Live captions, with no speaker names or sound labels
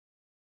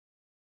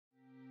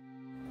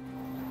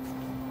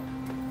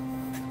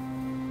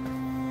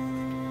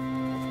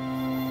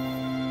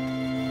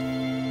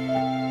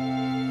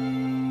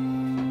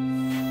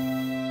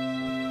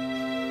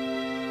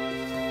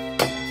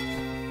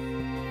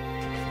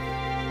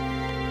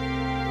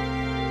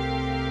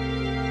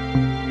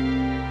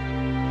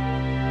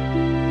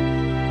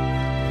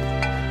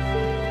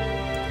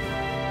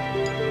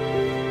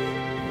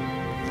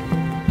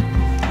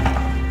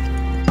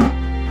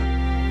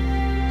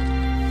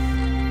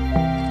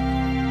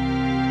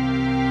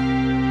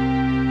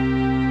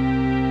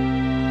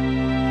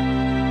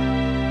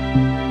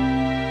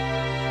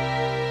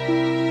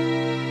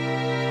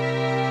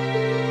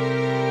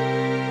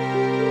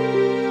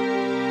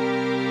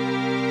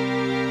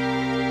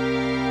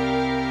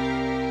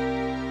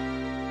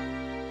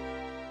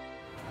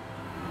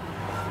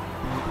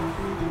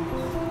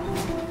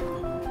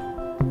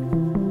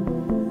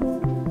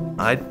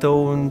I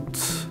don't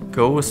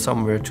go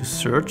somewhere to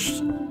search,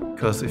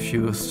 because if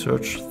you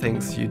search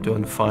things, you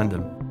don't find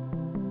them.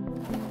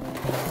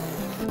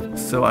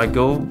 So I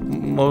go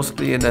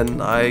mostly and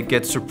then I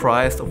get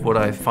surprised of what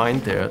I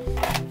find there.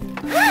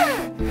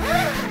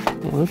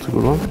 Well, that's a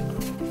good one.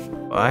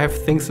 I have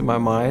things in my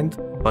mind,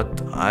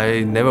 but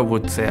I never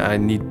would say I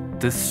need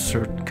this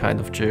certain kind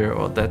of chair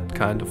or that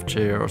kind of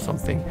chair or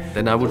something.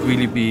 Then I would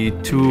really be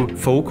too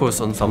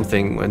focused on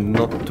something and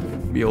not to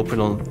be open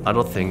on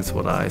other things,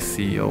 what I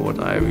see or what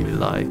I really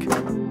like.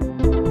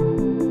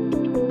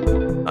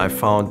 I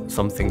found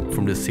something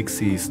from the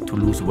 60s to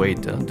lose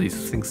weight, and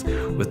these things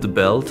with the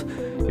belt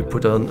you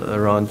put on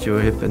around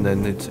your hip and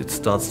then it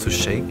starts to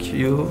shake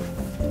you.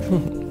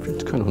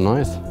 It's kind of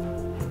nice.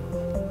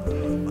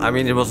 I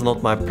mean, it was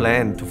not my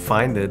plan to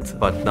find it,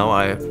 but now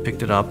I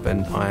picked it up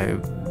and I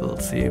will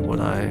see what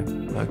I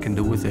can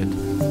do with it.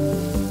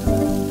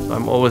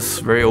 I'm always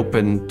very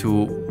open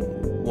to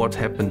what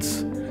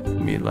happens to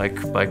me,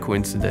 like by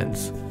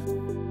coincidence.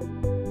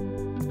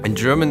 In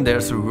German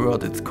there's a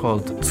word, it's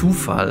called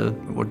Zufall,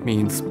 what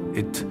means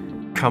it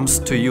comes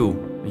to you.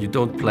 You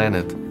don't plan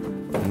it.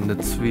 And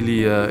it's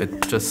really,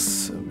 it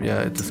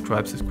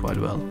describes it quite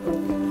well.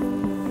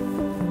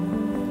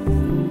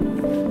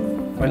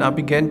 When I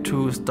began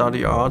to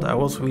study art, I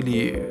was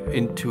really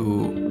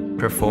into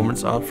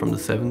performance art from the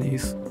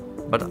 70s.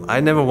 But I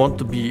never want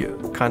to be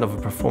kind of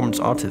a performance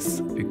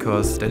artist,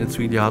 because then it's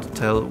really hard to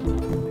tell,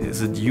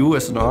 is it you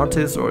as an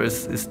artist or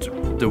is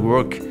the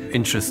work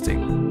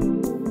interesting?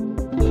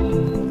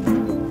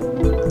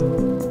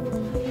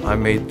 I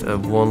made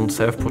one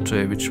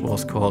self-portrait which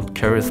was called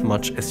Carry as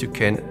much as you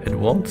can at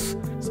once.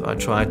 So I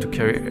tried to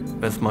carry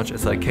as much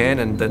as I can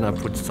and then I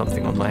put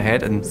something on my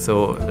head, and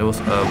so there was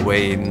a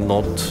way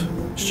not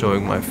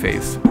showing my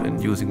face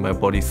and using my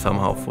body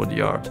somehow for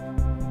the art.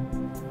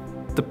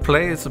 The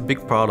play is a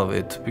big part of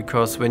it,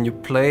 because when you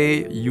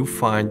play, you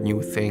find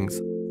new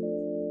things.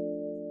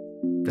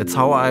 That's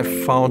how I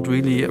found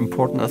really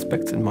important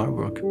aspects in my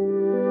work.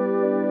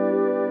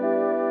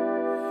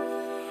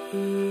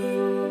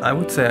 I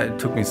would say it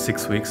took me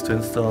 6 weeks to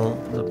install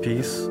the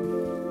piece.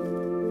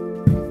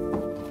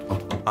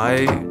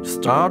 I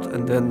start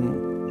and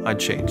then I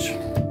change.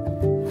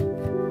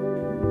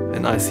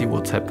 And I see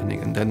what's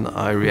happening, and then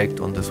I react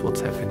on this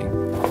what's happening.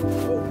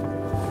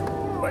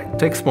 It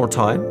takes more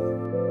time,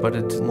 but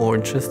it's more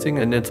interesting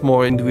and it's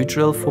more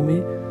individual for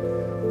me.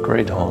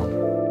 Great horn.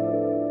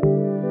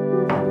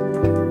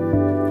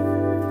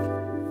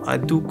 I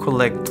do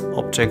collect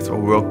objects or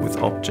work with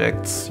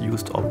objects,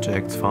 used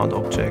objects, found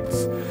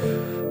objects,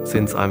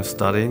 since I'm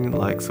studying.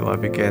 So I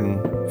began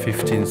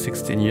 15,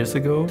 16 years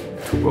ago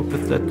to work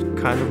with that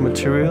kind of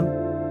material.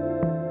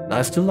 And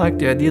I still like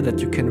the idea that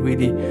you can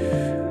really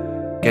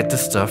get the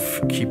stuff,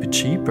 keep it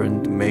cheap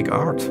and make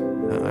art.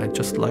 I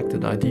just like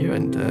that idea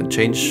and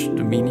change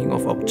the meaning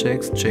of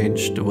objects,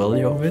 change the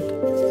value of it.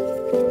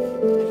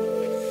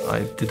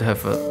 I did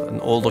have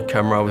an older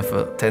camera with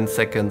a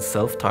 10-second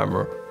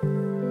self-timer.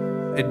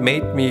 It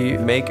made me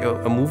make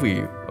a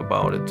movie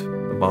about it,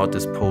 about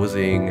this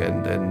posing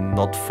and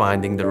not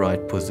finding the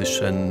right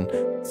position.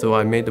 So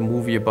I made a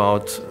movie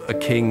about a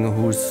king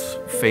who's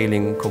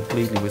failing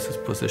completely with his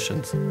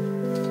positions.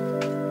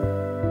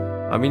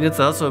 I mean, it's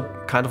also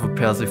kind of a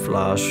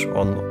persiflage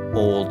on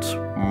old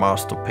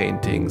master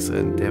paintings,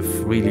 and they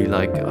have really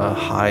like a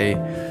high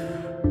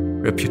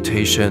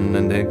reputation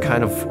and then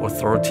kind of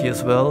authority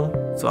as well.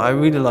 So I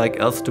really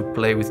like also to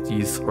play with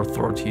these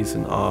authorities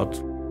in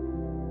art.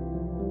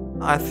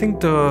 I think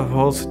the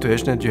whole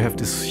situation that you have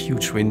this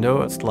huge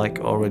window, it's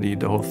like already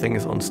the whole thing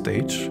is on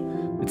stage.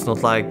 It's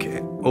not like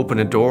open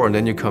a door and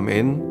then you come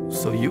in.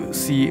 So you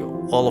see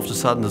all of a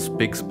sudden this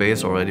big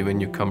space already when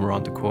you come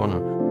around the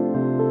corner.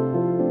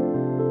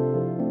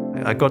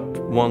 I got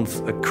once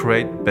a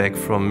crate back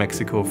from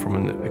Mexico from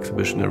an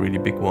exhibition, a really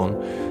big one.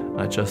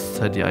 I just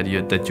had the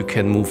idea that you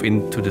can move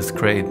into this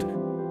crate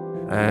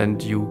and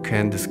you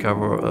can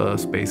discover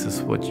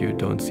spaces what you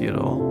don't see at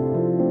all.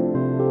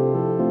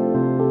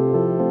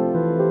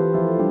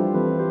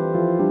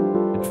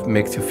 It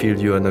makes you feel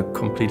you're in a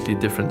completely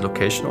different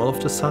location all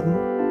of a sudden.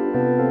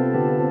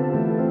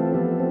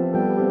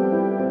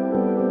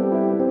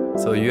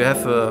 So you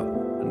have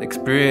an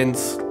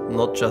experience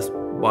not just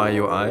by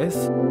your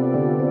eyes.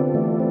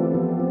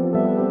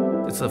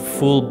 It's a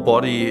full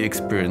body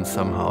experience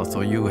somehow,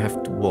 so you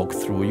have to walk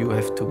through, you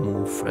have to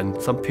move,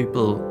 and some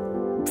people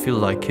feel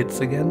like kids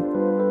again.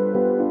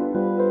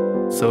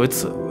 So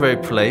it's very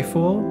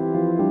playful.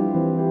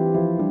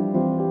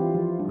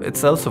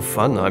 It's also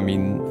fun. I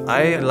mean,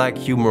 I like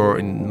humor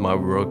in my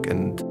work,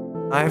 and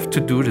I have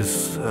to do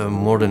this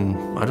more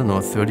than, I don't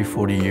know, 30,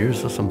 40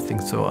 years or something,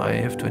 so I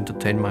have to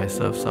entertain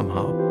myself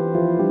somehow.